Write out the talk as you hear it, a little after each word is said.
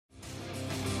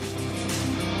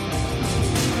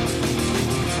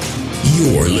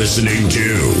You're listening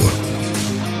to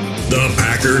the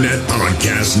Packernet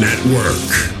Podcast Network.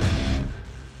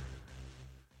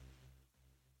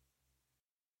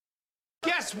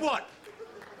 Guess what?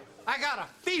 I got a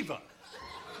fever.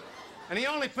 And the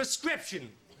only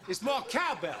prescription is more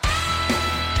cowbell.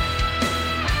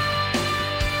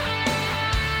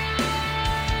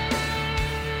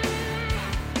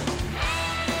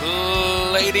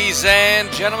 Ladies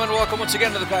and gentlemen, welcome once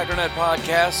again to the Packernet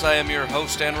Podcast. I am your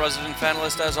host and resident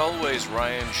fanalist, as always,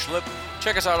 Ryan Schlip.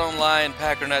 Check us out online,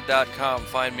 packernet.com.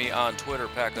 Find me on Twitter,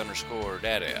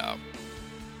 pack_daddy.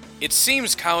 It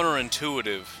seems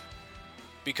counterintuitive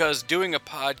because doing a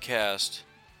podcast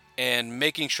and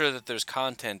making sure that there's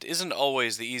content isn't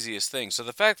always the easiest thing. So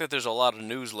the fact that there's a lot of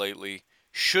news lately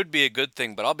should be a good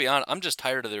thing, but I'll be honest, I'm just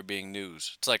tired of there being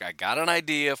news. It's like I got an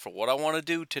idea for what I want to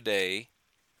do today,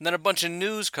 and then a bunch of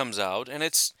news comes out, and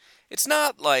it's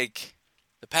not like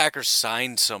the Packers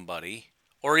signed somebody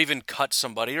or even cut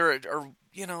somebody or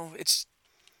you know, it's,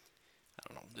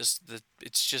 I don't know,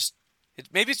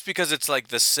 maybe it's because it's like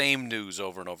the same news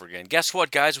over and over again. Guess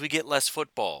what, guys? We get less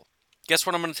football. Guess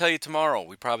what I'm going to tell you tomorrow?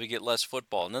 We probably get less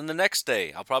football. And then the next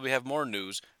day, I'll probably have more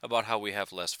news about how we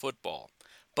have less football.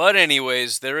 But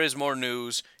anyways, there is more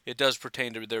news. It does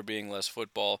pertain to there being less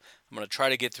football. I'm going to try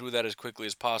to get through that as quickly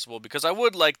as possible because I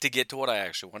would like to get to what I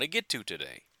actually want to get to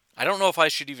today. I don't know if I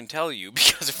should even tell you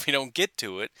because if we don't get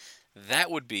to it,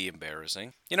 that would be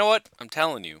embarrassing. You know what? I'm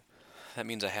telling you. That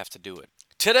means I have to do it.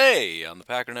 Today on the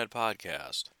Packernet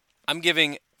Podcast, I'm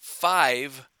giving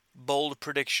 5 bold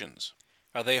predictions.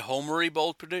 Are they homery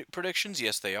bold predictions?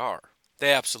 Yes, they are.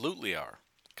 They absolutely are.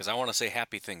 Because I want to say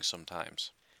happy things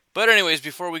sometimes. But anyways,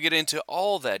 before we get into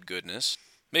all that goodness,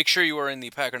 make sure you are in the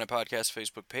Packernet Podcast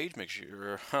Facebook page. Make sure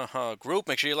you're group.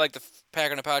 Make sure you like the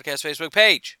Packernet Podcast Facebook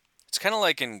page. It's kind of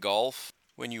like in golf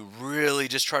when you really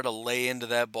just try to lay into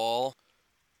that ball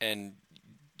and,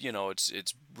 you know,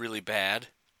 it's really bad.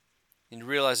 And you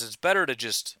realize it's better to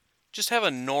just have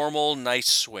a normal, nice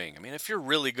swing. I mean, if you're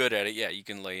really good at it, yeah, you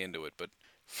can lay into it. But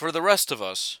for the rest of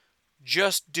us,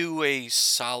 just do a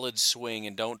solid swing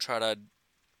and don't try to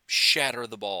shatter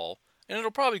the ball, and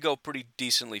it'll probably go pretty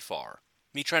decently far.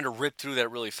 Me trying to rip through that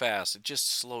really fast, it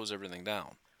just slows everything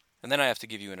down. And then I have to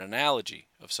give you an analogy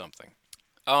of something.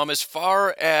 As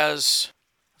far as,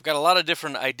 I've got a lot of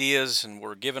different ideas, and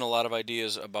we're given a lot of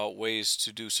ideas about ways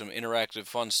to do some interactive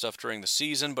fun stuff during the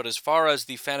season, but as far as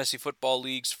the fantasy football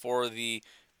leagues for the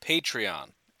Patreon,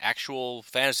 actual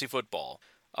fantasy football,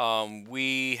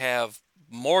 we have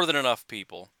more than enough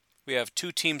people. We have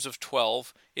 2 teams of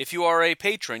 12. If you are a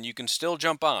patron, you can still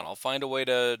jump on. I'll find a way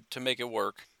to make it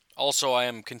work. Also, I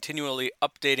am continually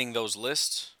updating those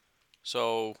lists,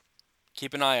 so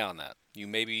keep an eye on that. You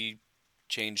maybe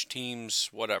change teams,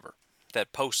 whatever.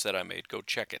 That post that I made, go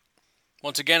check it.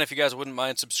 Once again, if you guys wouldn't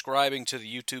mind subscribing to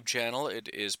the YouTube channel, it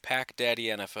is Pack Daddy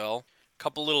NFL.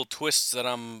 Couple little twists that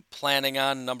I'm planning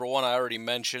on. Number one, I already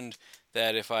mentioned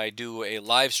that if I do a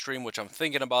live stream, which I'm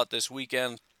thinking about this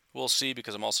weekend, we'll see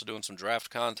because I'm also doing some draft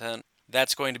content.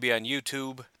 That's going to be on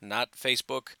YouTube, not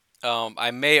Facebook.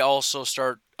 I may also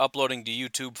start uploading to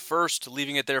YouTube first,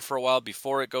 leaving it there for a while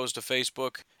before it goes to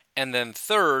Facebook. And then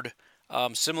third,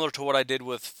 similar to what I did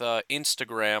with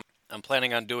Instagram, I'm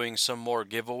planning on doing some more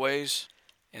giveaways.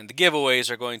 And the giveaways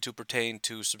are going to pertain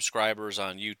to subscribers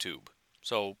on YouTube.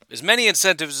 So as many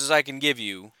incentives as I can give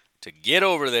you to get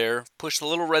over there, push the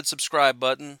little red subscribe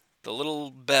button, the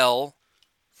little bell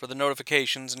for the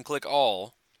notifications, and click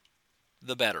all,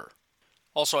 the better.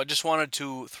 Also, I just wanted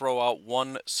to throw out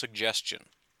one suggestion.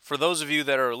 For those of you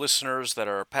that are listeners, that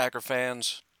are Packer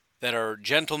fans, that are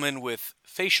gentlemen with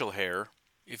facial hair,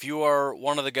 if you are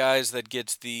one of the guys that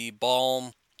gets the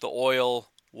balm, the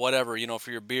oil, whatever, you know, for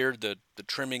your beard, the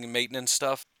trimming and maintenance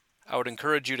stuff, I would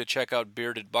encourage you to check out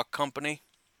Bearded Buck Company.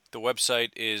 The website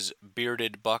is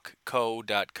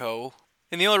beardedbuckco.co.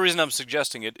 And the only reason I'm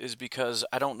suggesting it is because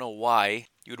I don't know why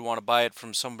you would want to buy it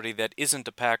from somebody that isn't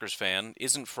a Packers fan,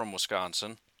 isn't from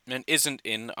Wisconsin, and isn't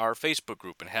in our Facebook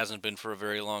group and hasn't been for a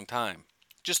very long time.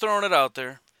 Just throwing it out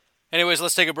there. Anyways,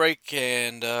 let's take a break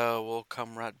and we'll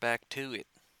come right back to it.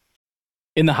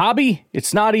 In the hobby,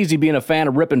 it's not easy being a fan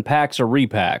of ripping packs or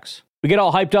repacks. We get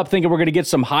all hyped up thinking we're going to get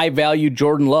some high-value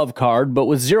Jordan Love card, but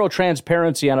with zero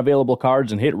transparency on available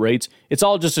cards and hit rates, it's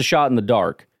all just a shot in the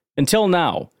dark. Until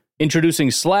now. Introducing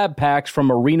Slab Packs from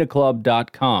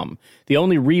ArenaClub.com, the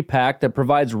only repack that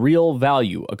provides real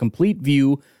value, a complete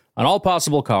view on all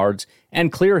possible cards,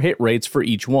 and clear hit rates for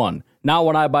each one. Now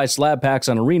when I buy Slab Packs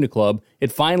on Arena Club,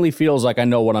 it finally feels like I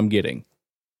know what I'm getting.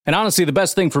 And honestly, the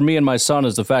best thing for me and my son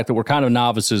is the fact that we're kind of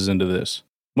novices into this.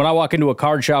 When I walk into a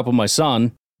card shop with my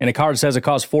son, and a card says it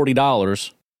costs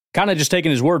 $40, Kind of just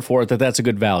taking his word for it that that's a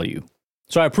good value.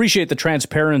 So I appreciate the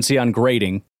transparency on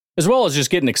grading, as well as just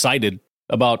getting excited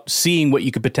about seeing what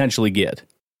you could potentially get.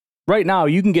 Right now,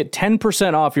 you can get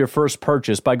 10% off your first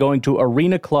purchase by going to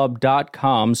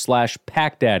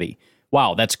arenaclub.com/packdaddy.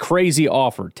 Wow, that's crazy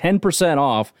offer. 10%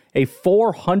 off a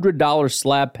 $400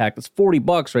 slab pack. That's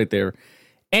 $40 right there.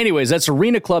 Anyways, that's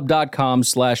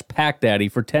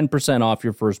arenaclub.com/packdaddy for 10% off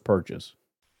your first purchase.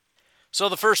 So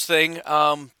the first thing,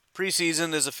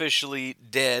 preseason is officially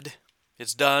dead.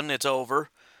 It's done. It's over.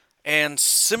 And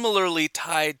similarly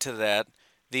tied to that,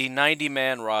 the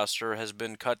 90-man roster has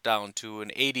been cut down to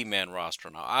an 80-man roster.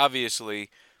 Now, obviously,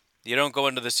 you don't go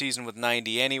into the season with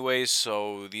 90 anyways,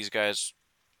 so these guys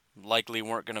likely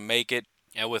weren't going to make it.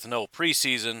 And with no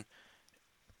preseason,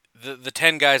 the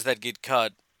 10 guys that get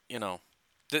cut,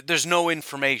 there's no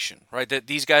information, right? That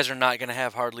these guys are not going to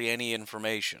have hardly any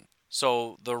information.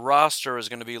 So the roster is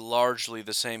going to be largely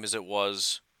the same as it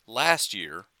was last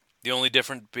year. The only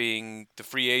difference being the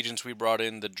free agents we brought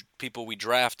in, the people we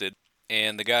drafted,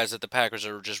 and the guys that the Packers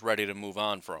are just ready to move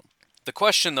on from. The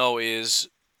question, though, is,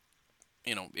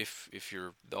 if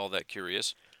you're all that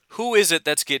curious, who is it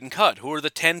that's getting cut? Who are the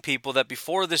 10 people that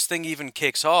before this thing even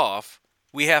kicks off,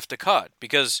 we have to cut?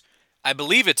 Because I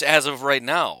believe it's as of right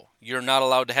now, you're not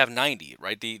allowed to have 90,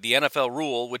 right? The NFL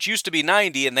rule, which used to be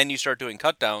 90 and then you start doing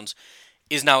cutdowns,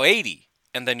 is now 80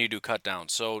 and then you do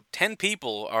cutdowns. So 10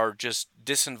 people are just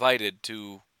disinvited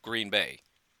to Green Bay.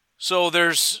 So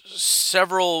there's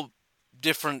several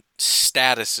different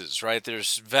statuses, right?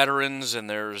 There's veterans and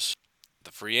there's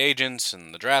the free agents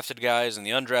and the drafted guys and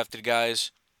the undrafted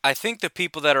guys. I think the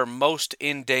people that are most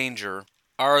in danger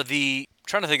are I'm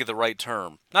trying to think of the right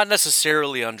term, not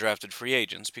necessarily undrafted free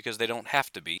agents because they don't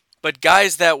have to be, but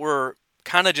guys that were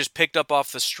kind of just picked up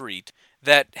off the street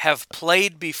that have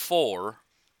played before,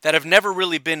 that have never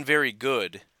really been very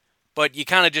good, but you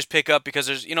kind of just pick up because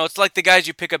there's, it's like the guys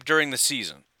you pick up during the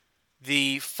season.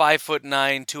 The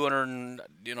 5'9",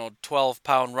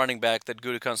 212-pound running back that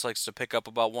Gutekunst likes to pick up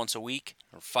about once a week,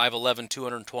 or 5'11",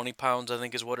 220 pounds, I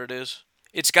think is what it is.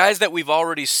 It's guys that we've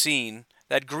already seen,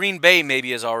 that Green Bay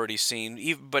maybe has already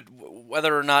seen, but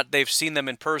whether or not they've seen them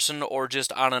in person or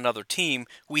just on another team,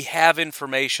 we have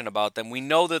information about them. We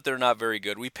know that they're not very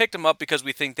good. We picked them up because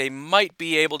we think they might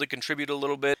be able to contribute a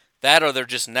little bit. That or they're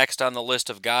just next on the list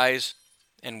of guys,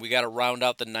 and we got to round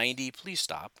out the 90. Please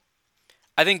stop.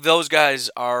 I think those guys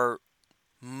are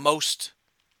most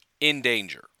in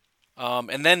danger.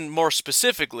 And then more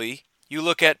specifically, you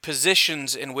look at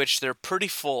positions in which they're pretty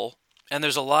full, and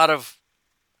there's a lot of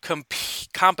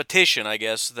competition, I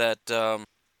guess, that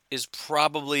is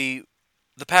probably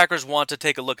the Packers want to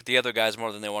take a look at the other guys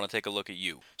more than they want to take a look at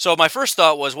you. So my first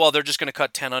thought was, well, they're just going to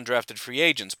cut 10 undrafted free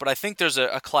agents, but I think there's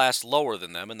a class lower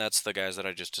than them, and that's the guys that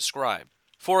I just described.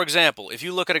 For example, if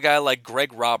you look at a guy like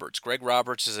Greg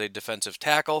Roberts is a defensive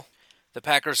tackle. The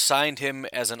Packers signed him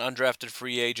as an undrafted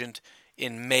free agent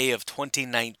in May of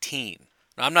 2019.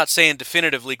 Now, I'm not saying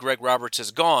definitively Greg Roberts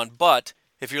is gone, but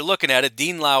if you're looking at it,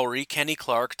 Dean Lowry, Kenny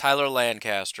Clark, Tyler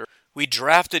Lancaster, we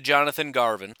drafted Jonathan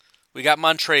Garvin. We got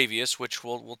Montravius, which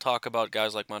we'll talk about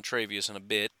guys like Montravius in a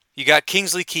bit. You got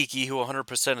Kingsley Keke, who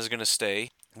 100% is going to stay.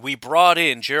 We brought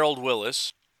in Gerald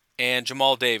Willis, and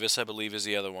Jamal Davis, I believe, is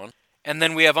the other one. And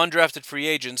then we have undrafted free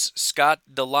agents, Scott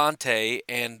Delante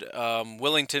and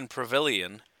Willington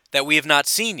Pavilion, that we have not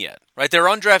seen yet. Right? They're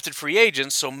undrafted free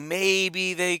agents, so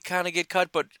maybe they kind of get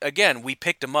cut. But again, we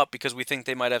picked them up because we think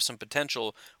they might have some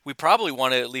potential. We probably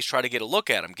want to at least try to get a look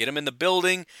at them. Get them in the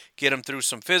building, get them through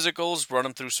some physicals, run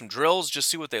them through some drills, just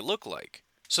see what they look like.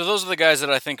 So those are the guys that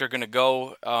I think are going to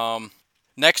go.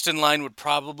 Next in line would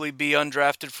probably be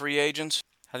undrafted free agents.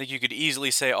 I think you could easily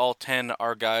say all 10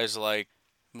 are guys like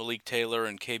Malik Taylor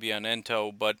and Kabion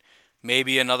Ento, but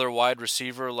maybe another wide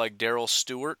receiver like Darrell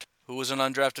Stewart, who was an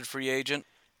undrafted free agent.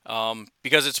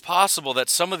 Because it's possible that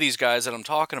some of these guys that I'm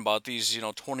talking about, these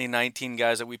 2019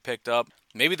 guys that we picked up,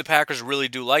 maybe the Packers really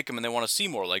do like them and they want to see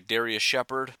more, like Darius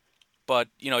Shepard. But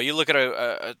you look at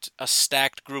a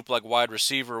stacked group like wide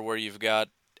receiver where you've got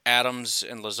Adams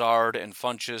and Lazard and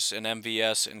Funchess and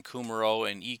MVS and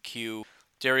Kumaro and EQ,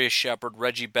 Darius Shepard,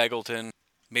 Reggie Begelton.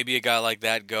 Maybe a guy like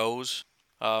that goes.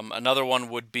 Another one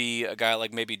would be a guy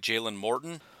like maybe Jalen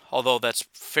Morton, although that's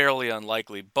fairly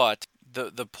unlikely. But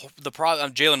the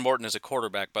problem, Jalen Morton is a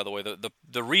quarterback, by the way.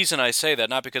 The reason I say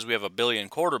that, not because we have a billion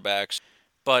quarterbacks,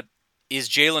 but is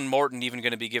Jalen Morton even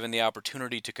going to be given the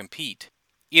opportunity to compete?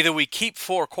 Either we keep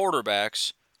 4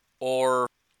 quarterbacks, or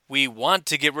we want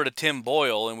to get rid of Tim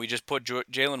Boyle and we just put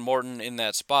Jalen Morton in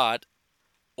that spot,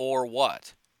 or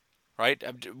what? Right?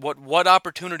 What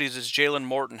opportunities does Jalen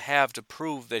Morton have to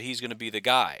prove that he's going to be the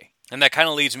guy? And that kind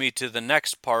of leads me to the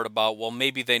next part about, well,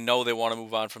 maybe they know they want to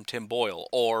move on from Tim Boyle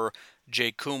or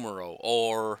Jake Kumaro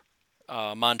or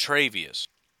Montravius.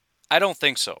 I don't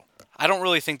think so. I don't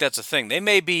really think that's a thing. They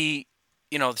may be,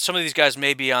 some of these guys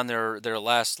may be on their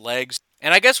last legs.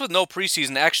 And I guess with no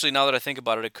preseason, actually, now that I think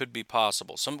about it, it could be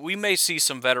possible. We may see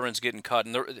some veterans getting cut.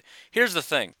 And here's the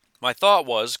thing. My thought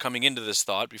was, coming into this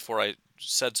thought, before I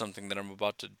said something that I'm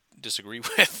about to disagree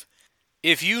with,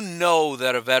 if you know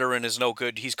that a veteran is no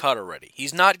good, he's cut already.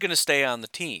 He's not going to stay on the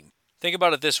team. Think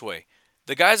about it this way.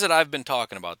 The guys that I've been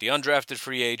talking about, the undrafted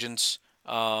free agents,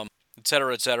 et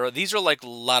cetera, these are like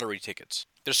lottery tickets.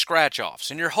 They're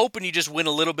scratch-offs, and you're hoping you just win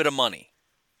a little bit of money.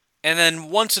 And then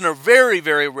once in a very,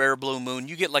 very rare blue moon,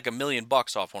 you get like $1 million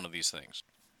off one of these things.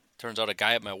 Turns out a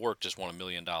guy at my work just won $1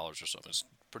 million or something. It's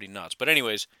pretty nuts. But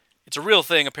anyways, it's a real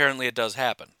thing. Apparently it does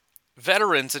happen.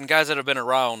 Veterans and guys that have been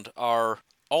around are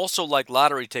also like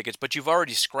lottery tickets, but you've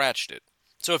already scratched it.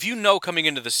 So if you know coming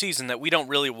into the season that we don't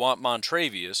really want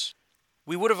Montravius,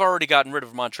 we would have already gotten rid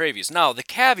of Montravius. Now, the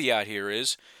caveat here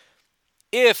is,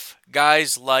 if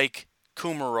guys like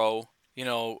Kumaro,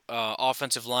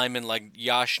 offensive linemen like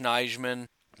Josh Nijman,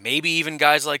 maybe even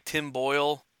guys like Tim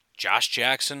Boyle, Josh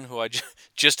Jackson, who I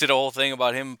just did a whole thing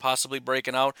about him possibly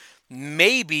breaking out,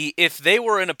 maybe if they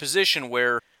were in a position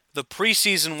where the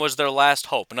preseason was their last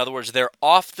hope, in other words, they're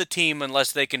off the team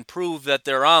unless they can prove that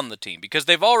they're on the team, because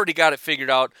they've already got it figured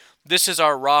out, this is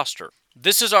our roster.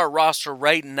 This is our roster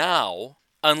right now,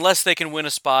 unless they can win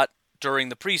a spot during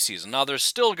the preseason. Now, there's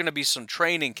still going to be some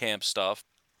training camp stuff,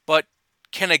 but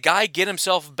can a guy get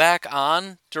himself back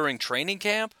on during training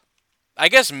camp? I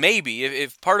guess maybe.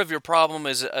 If part of your problem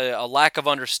is a lack of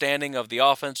understanding of the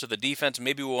offense or the defense,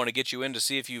 maybe we want to get you in to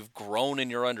see if you've grown in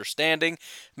your understanding.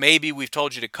 Maybe we've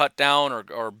told you to cut down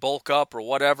or bulk up or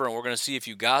whatever, and we're going to see if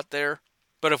you got there.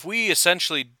 But if we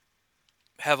essentially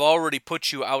have already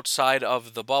put you outside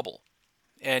of the bubble,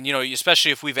 and,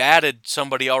 especially if we've added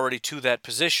somebody already to that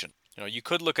position, you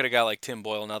could look at a guy like Tim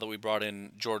Boyle now that we brought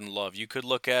in Jordan Love. You could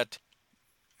look at,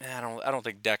 I don't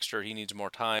think Dexter, he needs more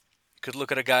time. Could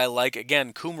look at a guy like,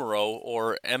 again, Kumaro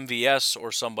or MVS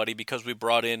or somebody, because we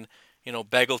brought in,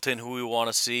 Beggleton, who we want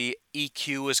to see.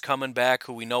 EQ is coming back,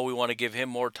 who we know we want to give him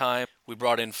more time. We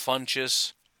brought in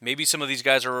Funchess. Maybe some of these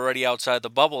guys are already outside the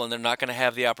bubble and they're not going to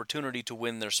have the opportunity to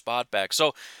win their spot back.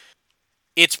 So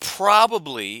it's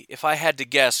probably, if I had to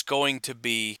guess, going to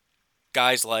be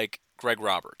guys like Greg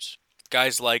Roberts,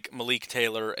 guys like Malik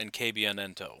Taylor and KBN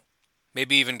Ento.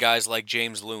 Maybe even guys like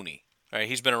James Looney. Right,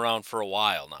 he's been around for a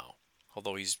while now.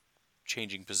 Although he's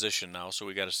changing position now, so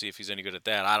we got to see if he's any good at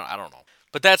that. I don't know.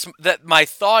 But that. My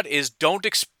thought is, don't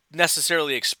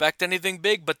necessarily expect anything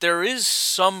big, but there is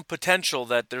some potential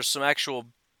that there's some actual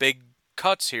big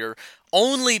cuts here,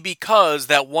 only because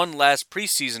that one last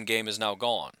preseason game is now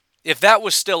gone. If that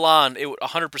was still on, it would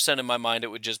 100% in my mind,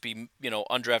 it would just be,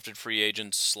 undrafted free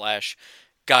agents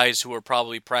 / guys who were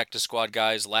probably practice squad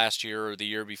guys last year or the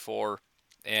year before,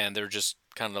 and they're just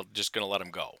kind of just going to let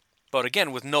them go. But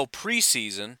again, with no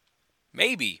preseason,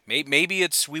 maybe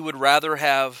it's we would rather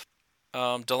have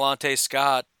Delonte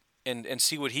Scott and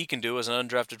see what he can do as an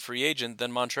undrafted free agent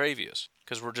than Montravius,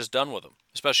 because we're just done with him.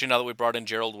 Especially now that we brought in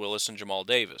Gerald Willis and Jamal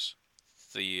Davis,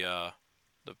 the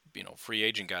free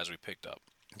agent guys we picked up.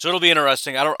 So it'll be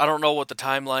interesting. I don't know what the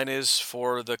timeline is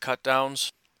for the cut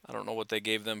downs. I don't know what they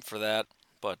gave them for that,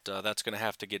 but that's going to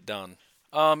have to get done.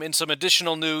 In some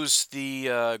additional news,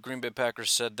 the Green Bay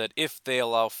Packers said that if they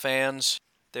allow fans,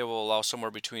 they will allow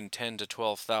somewhere between 10 to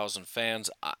 12,000 fans.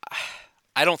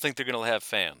 I don't think they're going to have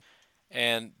fans.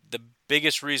 And the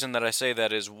biggest reason that I say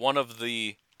that is one of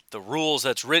the rules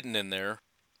that's written in there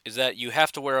is that you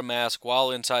have to wear a mask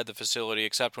while inside the facility,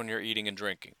 except when you're eating and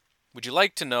drinking. Would you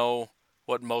like to know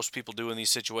what most people do in these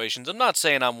situations? I'm not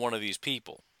saying I'm one of these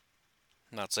people.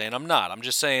 I'm not saying I'm not. I'm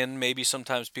just saying maybe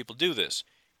sometimes people do this.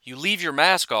 You leave your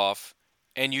mask off,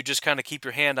 and you just kind of keep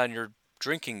your hand on your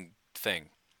drinking thing.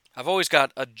 I've always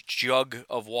got a jug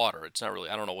of water. It's not really,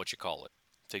 I don't know what you call it.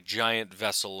 It's a giant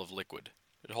vessel of liquid.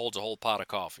 It holds a whole pot of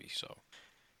coffee, so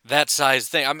that size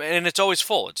thing. And it's always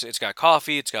full. It's got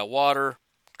coffee, it's got water,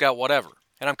 it's got whatever.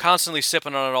 And I'm constantly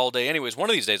sipping on it all day anyways. One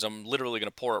of these days, I'm literally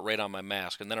going to pour it right on my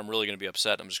mask, and then I'm really going to be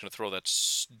upset. I'm just going to throw that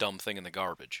dumb thing in the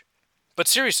garbage. But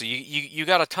seriously, you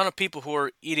got a ton of people who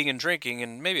are eating and drinking,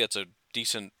 and maybe it's a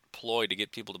decent ploy to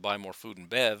get people to buy more food and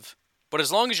bev. But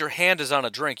as long as your hand is on a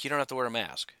drink, you don't have to wear a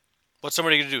mask. What's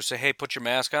somebody going to do? Say, hey, put your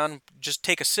mask on? Just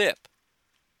take a sip.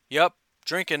 Yep,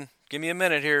 drinking. Give me a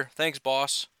minute here. Thanks,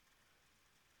 boss.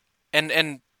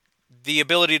 And the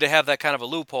ability to have that kind of a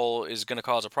loophole is going to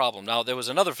cause a problem. Now, there was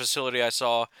another facility I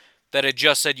saw that had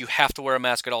just said you have to wear a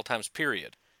mask at all times,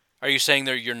 period. Are you saying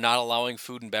that you're not allowing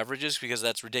food and beverages? Because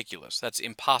that's ridiculous. That's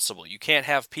impossible. You can't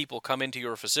have people come into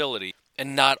your facility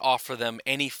and not offer them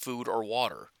any food or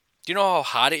water. Do you know how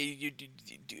hot are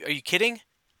you kidding?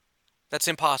 That's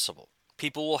impossible.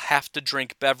 People will have to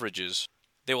drink beverages.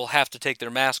 They will have to take their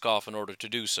mask off in order to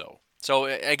do so. So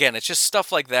again, it's just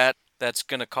stuff like that that's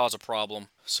going to cause a problem.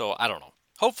 So I don't know.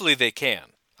 Hopefully they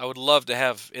can. I would love to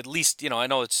have at least, I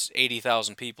know it's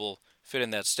 80,000 people fit in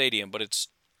that stadium, but it's,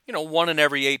 1 in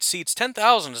every 8 seats.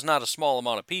 10,000 is not a small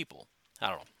amount of people. I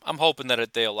don't know. I'm hoping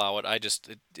that they allow it.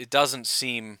 It doesn't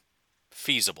seem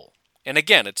feasible. And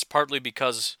again, it's partly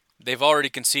because they've already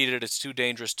conceded it's too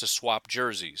dangerous to swap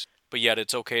jerseys. But yet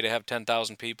it's okay to have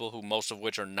 10,000 people who most of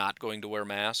which are not going to wear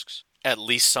masks, at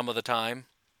least some of the time.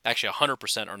 Actually,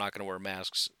 100% are not going to wear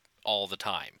masks all the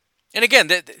time. And again,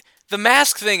 the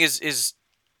mask thing it's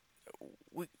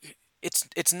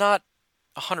not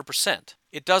 100%.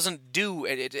 It doesn't do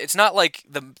it. It's not like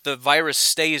the virus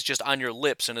stays just on your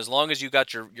lips, and as long as you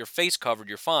got your face covered,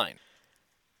 you're fine.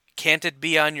 Can't it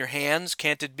be on your hands?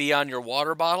 Can't it be on your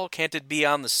water bottle? Can't it be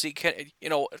on the seat?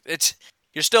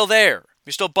 You're still there.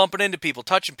 You're still bumping into people,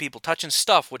 touching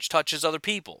stuff which touches other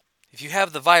people. If you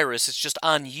have the virus, it's just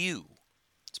on you.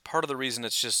 It's part of the reason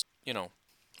it's just,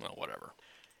 whatever.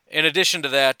 In addition to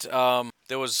that,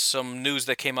 there was some news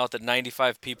that came out that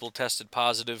 95 people tested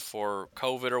positive for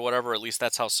COVID or whatever. At least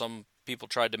that's how some people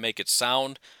tried to make it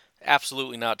sound.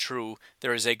 Absolutely not true.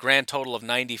 There is a grand total of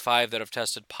 95 that have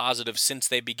tested positive since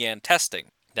they began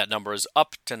testing. That number is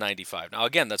up to 95. Now,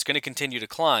 again, that's going to continue to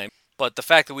climb. But the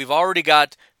fact that we've already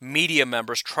got media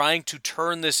members trying to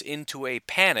turn this into a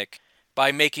panic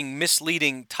by making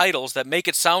misleading titles that make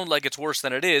it sound like it's worse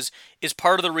than it is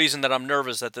part of the reason that I'm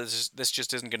nervous that this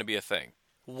just isn't going to be a thing.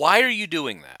 Why are you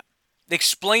doing that?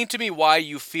 Explain to me why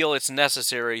you feel it's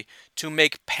necessary to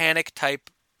make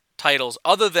panic-type titles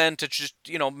other than to just,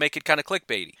 make it kind of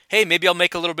clickbaity. Hey, maybe I'll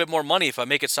make a little bit more money if I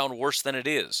make it sound worse than it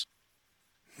is.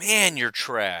 Man, you're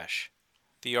trash.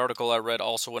 The article I read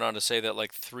also went on to say that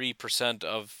 3%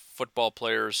 of football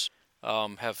players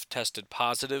have tested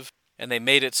positive, and they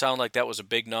made it sound like that was a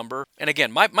big number. And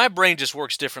again, my brain just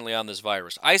works differently on this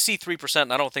virus. I see 3%,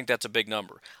 and I don't think that's a big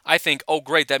number. I think, oh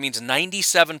great, that means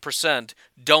 97%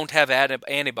 don't have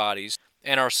antibodies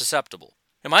and are susceptible.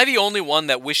 Am I the only one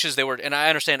that wishes they were, and I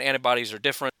understand antibodies are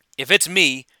different. If it's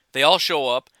me, they all show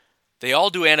up, they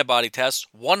all do antibody tests,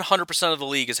 100% of the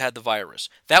league has had the virus.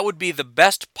 That would be the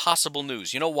best possible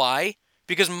news. You know why?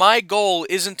 Because my goal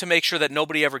isn't to make sure that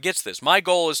nobody ever gets this. My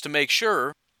goal is to make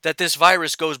sure that this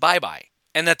virus goes bye-bye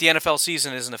and that the NFL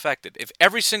season isn't affected. If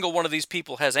every single one of these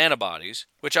people has antibodies,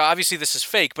 which obviously this is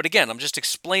fake, but again, I'm just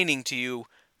explaining to you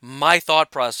my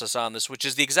thought process on this, which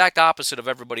is the exact opposite of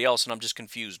everybody else, and I'm just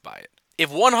confused by it. If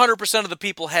 100% of the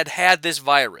people had this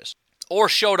virus or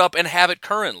showed up and have it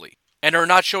currently and are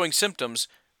not showing symptoms,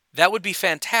 that would be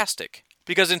fantastic.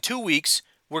 Because in 2 weeks,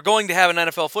 we're going to have an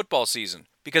NFL football season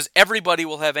because everybody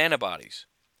will have antibodies.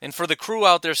 And for the crew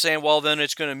out there saying, well, then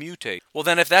it's going to mutate. Well,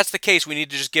 then if that's the case, we need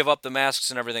to just give up the masks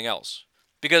and everything else.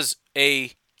 Because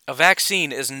a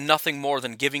vaccine is nothing more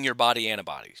than giving your body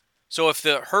antibodies. So if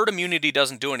the herd immunity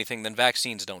doesn't do anything, then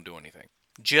vaccines don't do anything.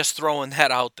 Just throwing that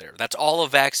out there. That's all a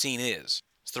vaccine is.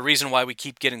 It's the reason why we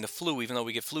keep getting the flu, even though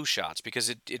we get flu shots, because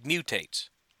it mutates.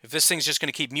 If this thing's just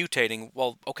going to keep mutating,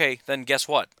 well, okay, then guess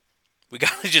what? We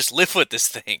got to just live with this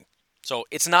thing. So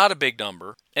it's not a big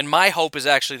number, and my hope is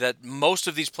actually that most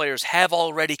of these players have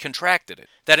already contracted it.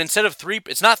 That instead of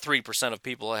it's not 3% of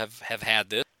people have had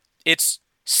this, it's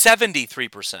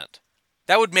 73%.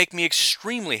 That would make me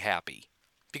extremely happy.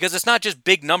 Because it's not just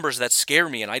big numbers that scare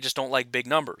me, and I just don't like big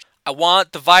numbers. I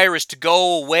want the virus to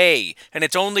go away, and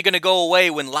it's only going to go away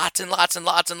when lots and lots and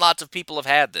lots and lots of people have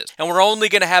had this. And we're only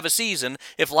going to have a season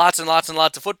if lots and lots and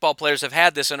lots of football players have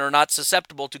had this and are not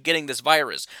susceptible to getting this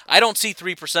virus. I don't see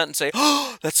 3% and say,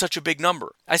 oh, that's such a big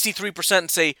number. I see 3%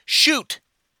 and say, shoot.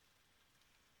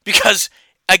 Because,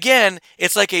 again,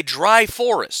 it's like a dry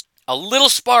forest. A little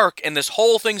spark, and this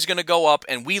whole thing's going to go up,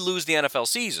 and we lose the NFL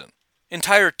season.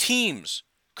 Entire teams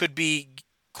could be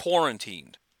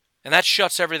quarantined. And that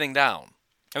shuts everything down.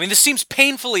 I mean, this seems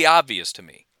painfully obvious to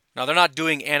me. Now, they're not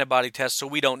doing antibody tests, so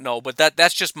we don't know, but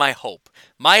that's just my hope.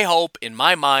 My hope, in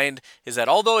my mind, is that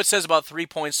although it says about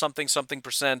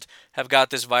 3.something% have got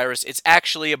this virus, it's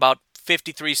actually about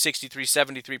 53, 63,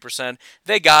 73%.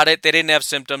 They got it. They didn't have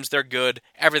symptoms. They're good.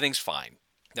 Everything's fine.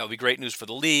 That would be great news for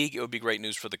the league. It would be great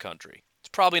news for the country. It's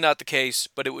probably not the case,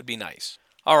 but it would be nice.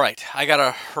 All right, I gotta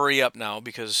hurry up now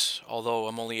because although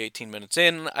I'm only 18 minutes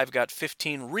in, I've got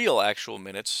 15 real actual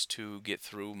minutes to get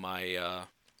through my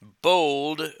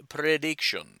bold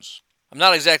predictions. I'm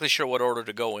not exactly sure what order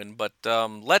to go in, but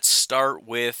let's start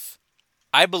with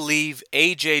I believe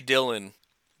A.J. Dillon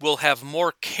will have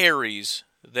more carries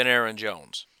than Aaron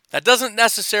Jones. That doesn't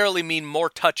necessarily mean more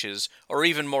touches or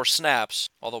even more snaps,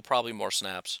 although probably more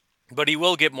snaps, but he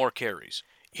will get more carries.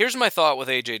 Here's my thought with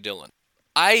A.J. Dillon.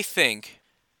 I think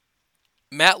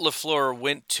Matt LaFleur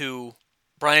went to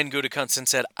Brian Gutekunst and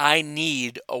said, I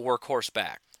need a workhorse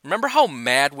back. Remember how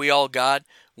mad we all got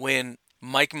when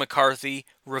Mike McCarthy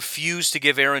refused to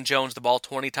give Aaron Jones the ball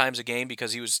 20 times a game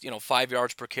because he was, 5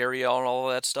 yards per carry and all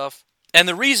of that stuff? And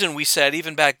the reason we said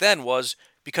even back then was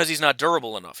because he's not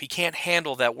durable enough. He can't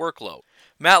handle that workload.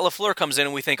 Matt LaFleur comes in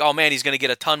and we think, oh man, he's going to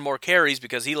get a ton more carries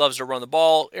because he loves to run the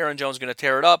ball. Aaron Jones is going to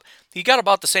tear it up. He got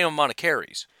about the same amount of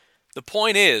carries. The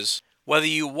point is, whether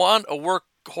you want a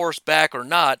workhorse back or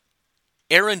not,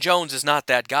 Aaron Jones is not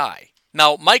that guy.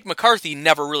 Now, Mike McCarthy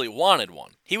never really wanted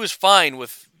one. He was fine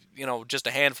with, just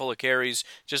a handful of carries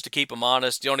just to keep him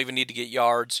honest. You don't even need to get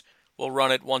yards. We'll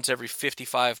run it once every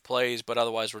 55 plays, but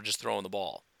otherwise we're just throwing the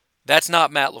ball. That's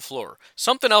not Matt LaFleur.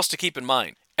 Something else to keep in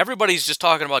mind. Everybody's just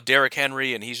talking about Derrick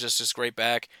Henry and he's just this great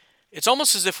back. It's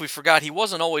almost as if we forgot he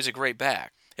wasn't always a great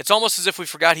back. It's almost as if we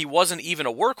forgot he wasn't even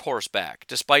a workhorse back,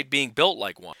 despite being built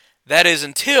like one. That is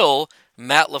until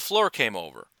Matt LaFleur came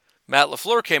over. Matt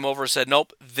LaFleur came over and said,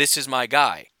 nope, this is my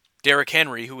guy. Derrick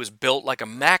Henry, who is built like a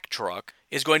Mack truck,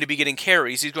 is going to be getting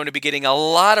carries. He's going to be getting a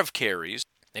lot of carries,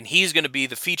 and he's going to be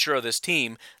the feature of this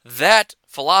team. That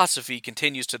philosophy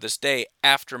continues to this day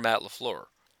after Matt LaFleur.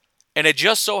 And it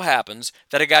just so happens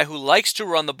that a guy who likes to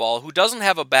run the ball, who doesn't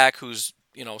have a back who's,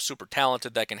 super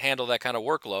talented that can handle that kind of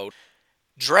workload,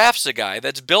 drafts a guy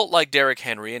that's built like Derrick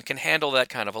Henry and can handle that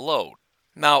kind of a load.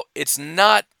 Now, it's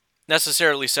not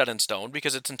necessarily set in stone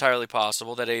because it's entirely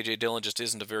possible that A.J. Dillon just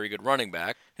isn't a very good running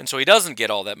back, and so he doesn't get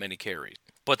all that many carries.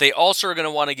 But they also are going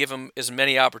to want to give him as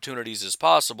many opportunities as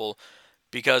possible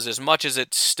because as much as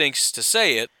it stinks to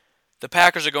say it, the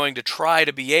Packers are going to try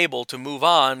to be able to move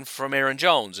on from Aaron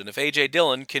Jones. And if A.J.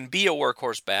 Dillon can be a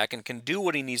workhorse back and can do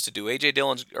what he needs to do,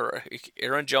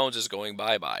 Aaron Jones is going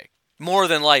bye-bye. More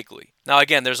than likely. Now,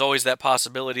 again, there's always that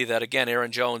possibility that, again,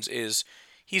 Aaron Jones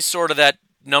he's sort of that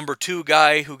number 2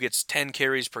 guy who gets 10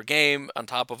 carries per game on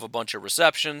top of a bunch of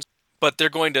receptions. But they're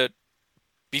going to,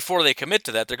 before they commit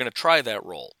to that, they're going to try that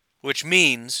role. Which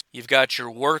means you've got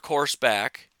your workhorse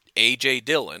back, A.J.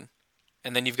 Dillon,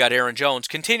 and then you've got Aaron Jones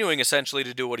continuing essentially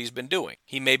to do what he's been doing.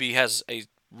 He maybe has a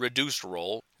reduced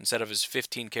role. Instead of his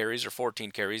 15 carries or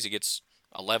 14 carries, he gets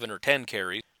 11 or 10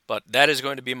 carries. But that is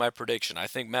going to be my prediction. I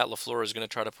think Matt LaFleur is going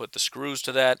to try to put the screws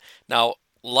to that. Now,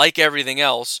 like everything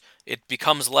else, it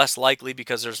becomes less likely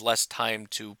because there's less time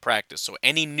to practice. So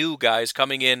any new guys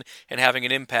coming in and having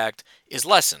an impact is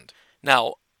lessened.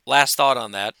 Now, last thought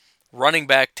on that, running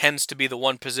back tends to be the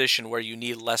one position where you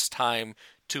need less time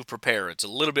to prepare. It's a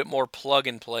little bit more plug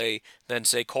and play than,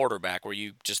 say, quarterback, where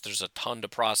there's a ton to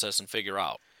process and figure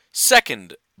out.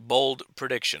 Second bold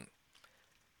prediction.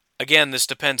 Again, this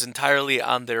depends entirely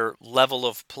on their level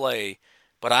of play,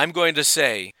 but I'm going to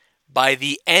say by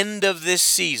the end of this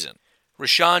season,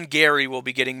 Rashawn Gary will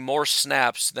be getting more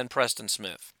snaps than Preston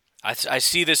Smith. I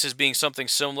see this as being something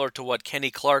similar to what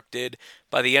Kenny Clark did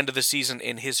by the end of the season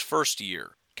in his first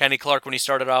year. Kenny Clark, when he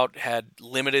started out, had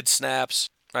limited snaps.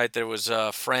 Right, there was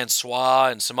Francois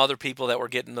and some other people that were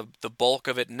getting the bulk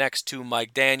of it next to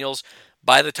Mike Daniels.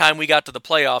 By the time we got to the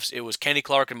playoffs, it was Kenny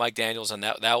Clark and Mike Daniels, and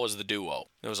that was the duo.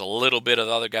 There was a little bit of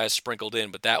the other guys sprinkled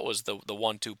in, but that was the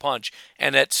 1-2 punch,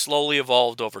 and that slowly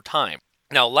evolved over time.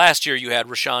 Now, last year you had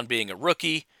Rashawn being a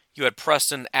rookie. You had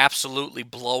Preston absolutely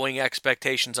blowing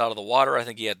expectations out of the water. I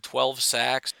think he had 12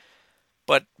 sacks,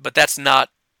 but that's not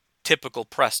typical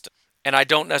Preston, and I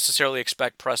don't necessarily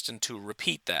expect Preston to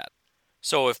repeat that.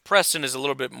 So if Preston is a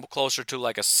little bit closer to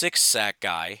like a 6-sack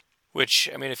guy, which,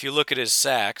 I mean, if you look at his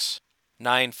sacks,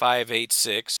 9, 5, 8,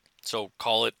 6, so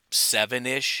call it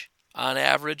 7-ish on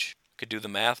average. Could do the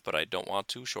math, but I don't want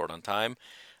to, short on time.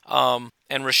 And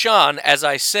Rashawn, as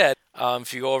I said,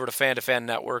 if you go over to Fan to Fan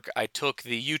Network, I took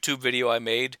the YouTube video I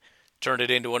made, turned it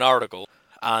into an article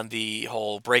on the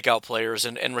whole breakout players,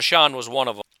 and Rashawn was one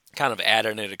of them. Kind of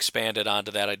added and expanded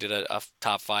onto that. I did a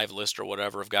top 5 list or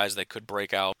whatever of guys that could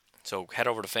break out. So head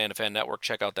over to Fan to Fan Network,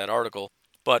 check out that article.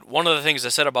 But one of the things I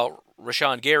said about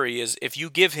Rashawn Gary is if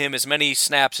you give him as many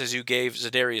snaps as you gave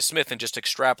Zadarius Smith and just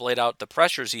extrapolate out the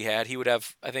pressures he had, he would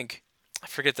have, I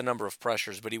forget the number of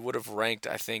pressures, but he would have ranked,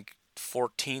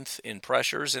 14th in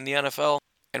pressures in the NFL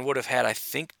and would have had,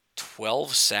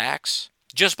 12 sacks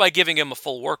just by giving him a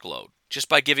full workload, just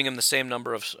by giving him the same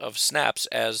number of snaps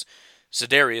as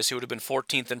Zadarius, he would have been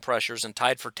 14th in pressures and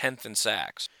tied for 10th in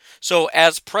sacks. So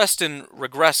as Preston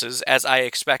regresses, as I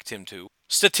expect him to,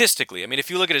 Statistically, I mean, if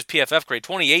you look at his PFF grade,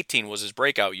 2018 was his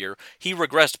breakout year. He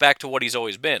regressed back to what he's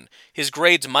always been. His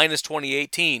grades minus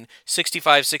 2018,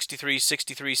 65, 63,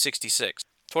 63, 66.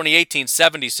 2018,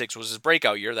 76 was his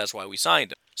breakout year. That's why we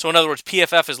signed him. So in other words,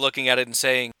 PFF is looking at it and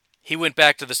saying he went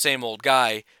back to the same old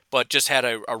guy, but just had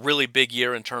a really big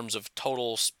year in terms of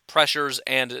total pressures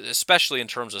and especially in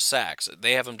terms of sacks.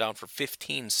 They have him down for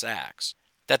 15 sacks.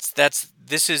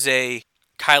 This is a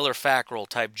Kyler Fackrell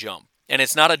type jump. And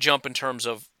it's not a jump in terms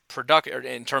of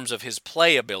in terms of his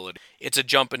play ability. It's a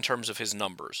jump in terms of his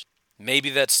numbers. Maybe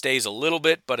that stays a little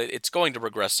bit, but it's going to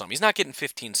regress some. He's not getting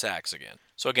 15 sacks again.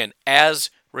 So again, as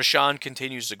Rashaan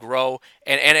continues to grow,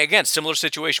 and again, similar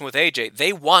situation with AJ,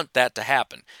 they want that to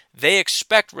happen. They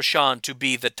expect Rashaan to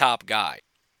be the top guy.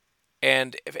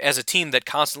 And as a team that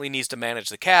constantly needs to manage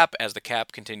the cap, as the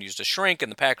cap continues to shrink, and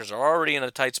the Packers are already in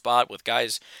a tight spot with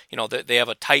guys, they have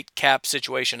a tight cap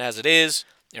situation as it is.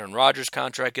 Aaron Rodgers'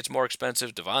 contract gets more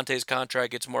expensive. Devontae's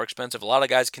contract gets more expensive. A lot of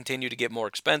guys continue to get more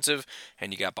expensive.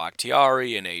 And you got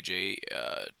Bakhtiari and AJ,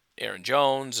 Aaron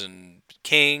Jones and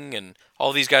King and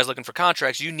all these guys looking for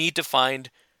contracts. You need to find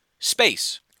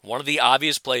space. One of the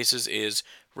obvious places is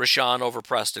Rashaan over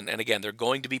Preston. And again, they're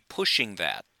going to be pushing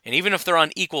that. And even if they're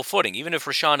on equal footing, even if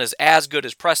Rashaan is as good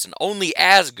as Preston, only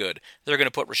as good, they're going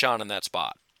to put Rashaan in that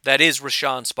spot. That is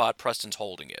Rashaan's spot. Preston's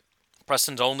holding it.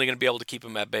 Preston's only going to be able to keep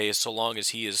him at bay so long as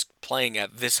he is playing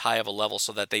at this high of a level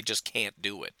so that they just can't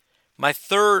do it. My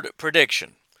third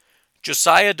prediction,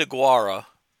 Josiah DeGuara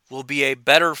will be a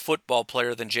better football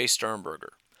player than Jace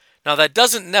Sternberger. Now that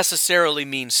doesn't necessarily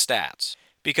mean stats,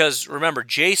 because remember,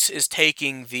 Jace is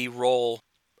taking the role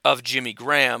of Jimmy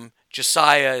Graham.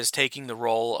 Josiah is taking the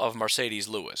role of Mercedes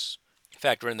Lewis.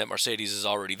 Factor in that Mercedes is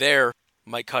already there,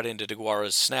 might cut into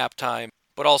DeGuara's snap time,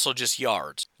 but also just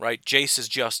yards, right? Jace is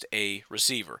just a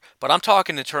receiver. But I'm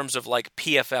talking in terms of like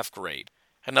PFF grade.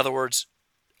 In other words,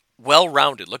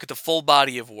 well-rounded. Look at the full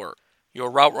body of work.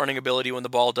 Your route running ability when the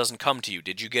ball doesn't come to you.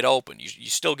 Did you get open? You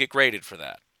still get graded for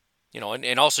that.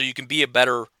 And also you can be a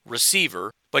better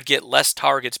receiver, but get less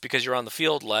targets because you're on the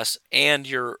field less, and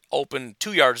you're open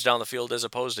 2 yards down the field as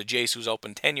opposed to Jace, who's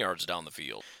open 10 yards down the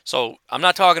field. So I'm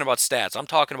not talking about stats. I'm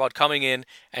talking about coming in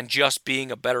and just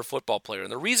being a better football player.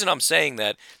 And the reason I'm saying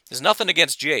that is nothing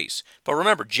against Jace. But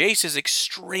remember, Jace is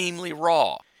extremely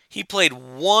raw. He played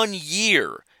 1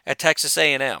 year at Texas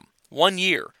A&M. 1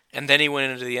 year. And then he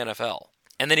went into the NFL.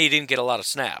 And then he didn't get a lot of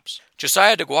snaps.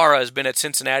 Josiah DeGuara has been at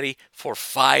Cincinnati for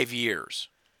 5 years.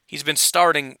 He's been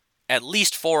starting at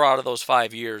least 4 out of those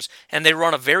 5 years, and they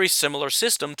run a very similar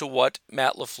system to what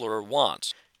Matt LaFleur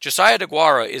wants. Josiah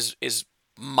DeGuara is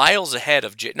miles ahead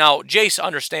of Jace. Now, Jace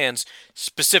understands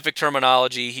specific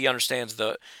terminology. He understands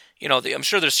I'm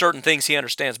sure there's certain things he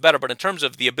understands better, but in terms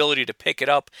of the ability to pick it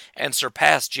up and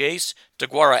surpass Jace,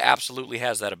 DeGuara absolutely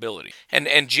has that ability. And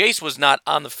Jace was not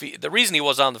on the field. The reason he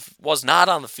was not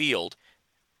on the field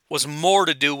was more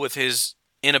to do with his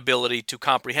inability to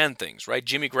comprehend things, right?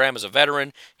 Jimmy Graham is a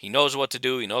veteran. He knows what to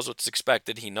do. He knows what's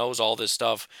expected. He knows all this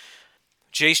stuff.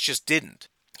 Jace just didn't.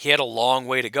 He had a long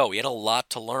way to go. He had a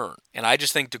lot to learn. And I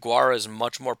just think DeGuara is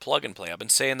much more plug and play. I've been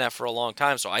saying that for a long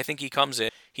time. So I think he comes in,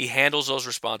 he handles those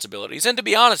responsibilities. And to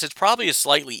be honest, it's probably a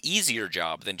slightly easier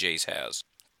job than Jace has.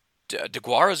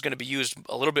 DeGuara is going to be used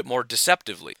a little bit more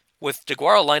deceptively. With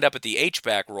DeGuara lined up at the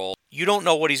H-back role, you don't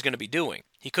know what he's going to be doing.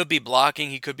 He could be blocking,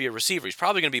 he could be a receiver. He's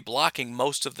probably going to be blocking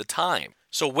most of the time.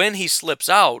 So when he slips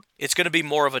out, it's going to be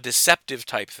more of a deceptive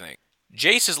type thing.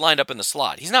 Jace is lined up in the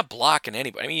slot. He's not blocking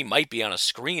anybody. I mean, he might be on a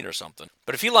screen or something.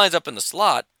 But if he lines up in the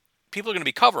slot, people are going to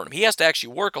be covering him. He has to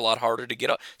actually work a lot harder to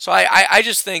get up. So I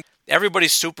just think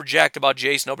everybody's super jacked about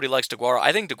Jace. Nobody likes DeGuara.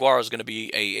 I think DeGuara is going to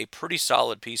be a pretty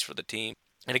solid piece for the team.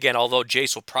 And again, although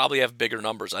Jace will probably have bigger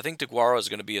numbers, I think DeGuara is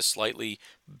going to be a slightly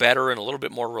better and a little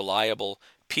bit more reliable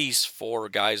piece for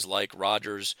guys like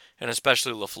Rodgers, and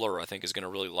especially LaFleur, I think, is going to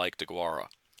really like DeGuara.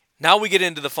 Now we get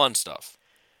into the fun stuff.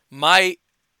 My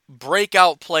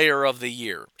breakout player of the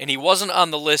year, and he wasn't on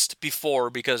the list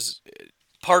before because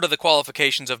part of the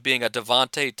qualifications of being a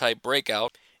Devontae type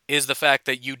breakout is the fact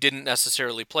that you didn't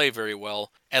necessarily play very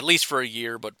well, at least for a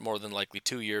year, but more than likely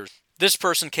 2 years. This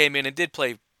person came in and did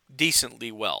play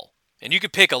decently well. And you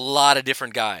could pick a lot of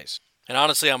different guys. And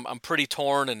honestly, I'm pretty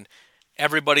torn, and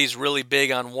everybody's really big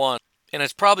on one. And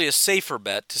it's probably a safer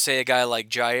bet to say a guy like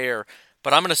Jair,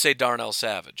 but I'm going to say Darnell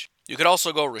Savage. You could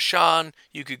also go Rashaan,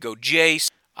 you could go Jace.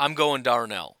 I'm going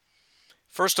Darnell.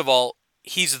 First of all,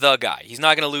 he's the guy. He's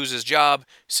not going to lose his job.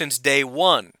 Since day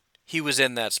one, he was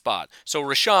in that spot. So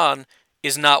Rashaan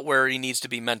is not where he needs to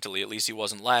be mentally. At least he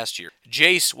wasn't last year.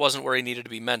 Jace wasn't where he needed to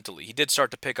be mentally. He did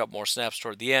start to pick up more snaps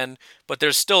toward the end, but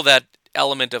there's still that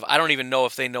element of I don't even know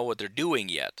if they know what they're doing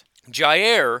yet.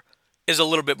 Jair is a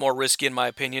little bit more risky in my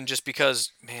opinion just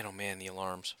because, man, oh man, the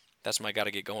alarms. That's my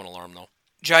gotta get going alarm though.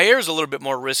 Jair is a little bit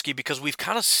more risky because we've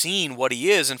kind of seen what he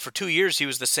is, and for 2 years he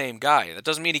was the same guy. That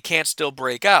doesn't mean he can't still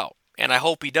break out, and I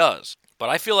hope he does. But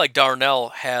I feel like Darnell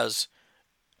has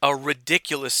a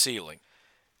ridiculous ceiling.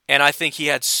 And I think he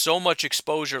had so much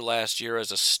exposure last year as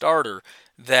a starter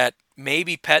that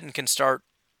maybe Pettine can start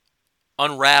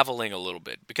unraveling a little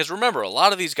bit. Because remember, a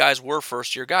lot of these guys were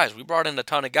first-year guys. We brought in a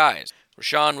ton of guys.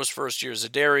 Rashawn was first year,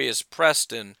 Za'Darius,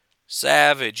 Preston,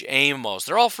 Savage, Amos.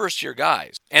 They're all first-year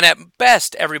guys. And at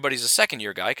best, everybody's a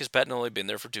second-year guy because Pettine only been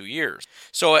there for 2 years.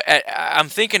 So I'm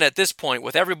thinking at this point,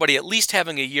 with everybody at least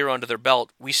having a year under their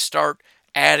belt, we start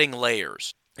adding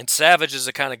layers. And Savage is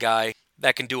the kind of guy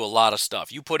that can do a lot of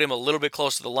stuff. You put him a little bit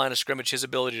close to the line of scrimmage, his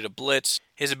ability to blitz,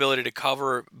 his ability to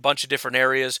cover a bunch of different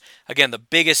areas. Again, the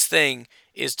biggest thing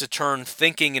is to turn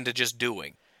thinking into just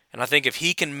doing. And I think if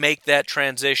he can make that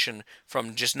transition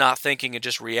from just not thinking and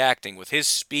just reacting with his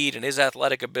speed and his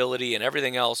athletic ability and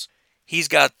everything else, he's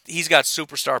got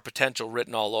superstar potential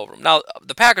written all over him. Now,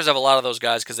 the Packers have a lot of those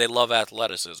guys because they love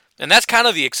athleticism. And that's kind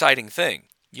of the exciting thing.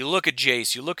 You look at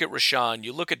Jace, you look at Rashawn,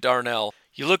 you look at Darnell,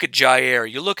 you look at Jair,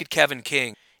 you look at Kevin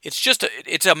King.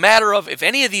 It's a matter of if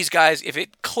any of these guys, if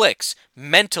it clicks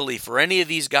mentally for any of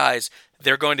these guys,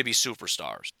 they're going to be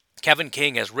superstars. Kevin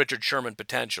King has Richard Sherman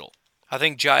potential. I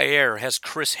think Jair has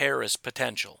Chris Harris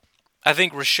potential. I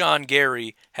think Rashawn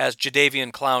Gary has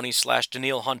Jadeveon Clowney /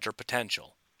 Danielle Hunter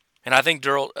potential. And I think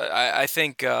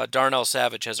Darnell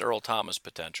Savage has Earl Thomas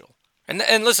potential.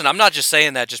 And listen, I'm not just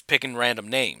saying that just picking random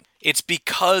names. It's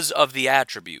because of the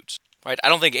attributes. Right? I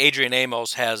don't think Adrian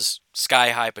Amos has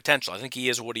sky-high potential. I think he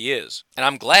is what he is. And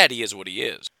I'm glad he is what he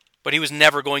is. But he was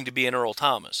never going to be an Earl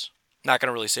Thomas. Not going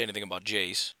to really say anything about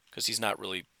Jace, because he's not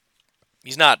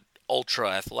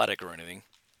ultra-athletic or anything.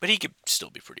 But he could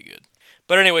still be pretty good.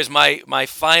 But anyways, my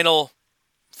final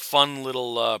fun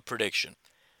little prediction.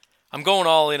 I'm going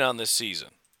all in on this season.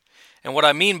 And what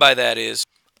I mean by that is,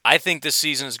 I think this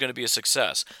season is going to be a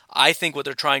success. I think what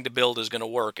they're trying to build is going to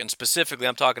work, and specifically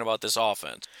I'm talking about this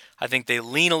offense. I think they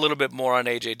lean a little bit more on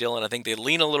A.J. Dillon. I think they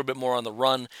lean a little bit more on the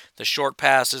run, the short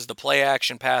passes, the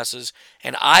play-action passes,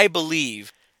 and I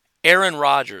believe Aaron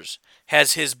Rodgers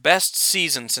has his best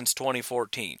season since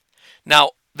 2014.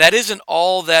 Now, that isn't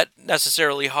all that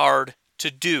necessarily hard to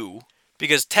do,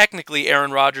 because technically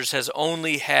Aaron Rodgers has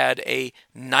only had a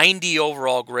 90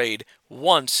 overall grade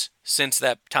once since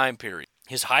that time period.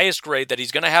 His highest grade that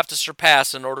he's going to have to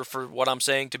surpass in order for what I'm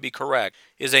saying to be correct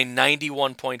is a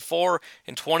 91.4.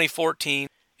 In 2014,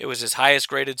 it was his highest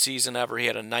graded season ever. He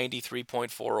had a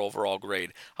 93.4 overall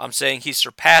grade. I'm saying he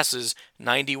surpasses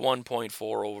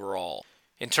 91.4 overall.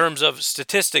 In terms of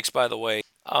statistics, by the way,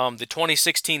 the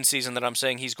 2016 season that I'm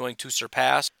saying he's going to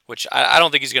surpass, which I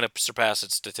don't think he's going to surpass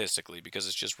it statistically because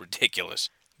it's just ridiculous.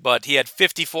 But he had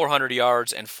 5,400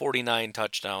 yards and 49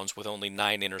 touchdowns with only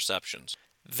 9 interceptions.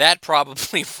 That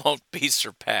probably won't be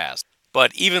surpassed.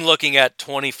 But even looking at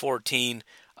 2014,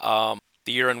 the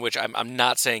year in which I'm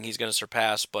not saying he's going to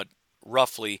surpass, but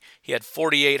roughly, he had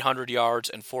 4,800 yards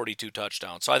and 42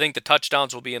 touchdowns. So I think the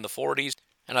touchdowns will be in the 40s,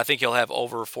 and I think he'll have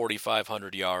over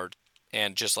 4,500 yards.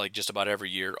 And just about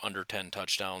every year, under 10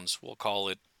 touchdowns. We'll call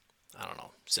it,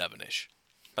 7-ish.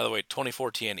 By the way,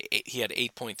 2014, he had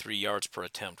 8.3 yards per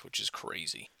attempt, which is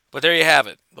crazy. But there you have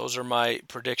it. Those are my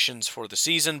predictions for the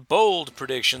season. Bold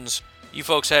predictions. You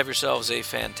folks have yourselves a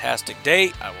fantastic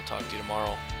day. I will talk to you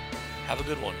tomorrow. Have a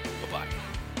good one. Bye-bye.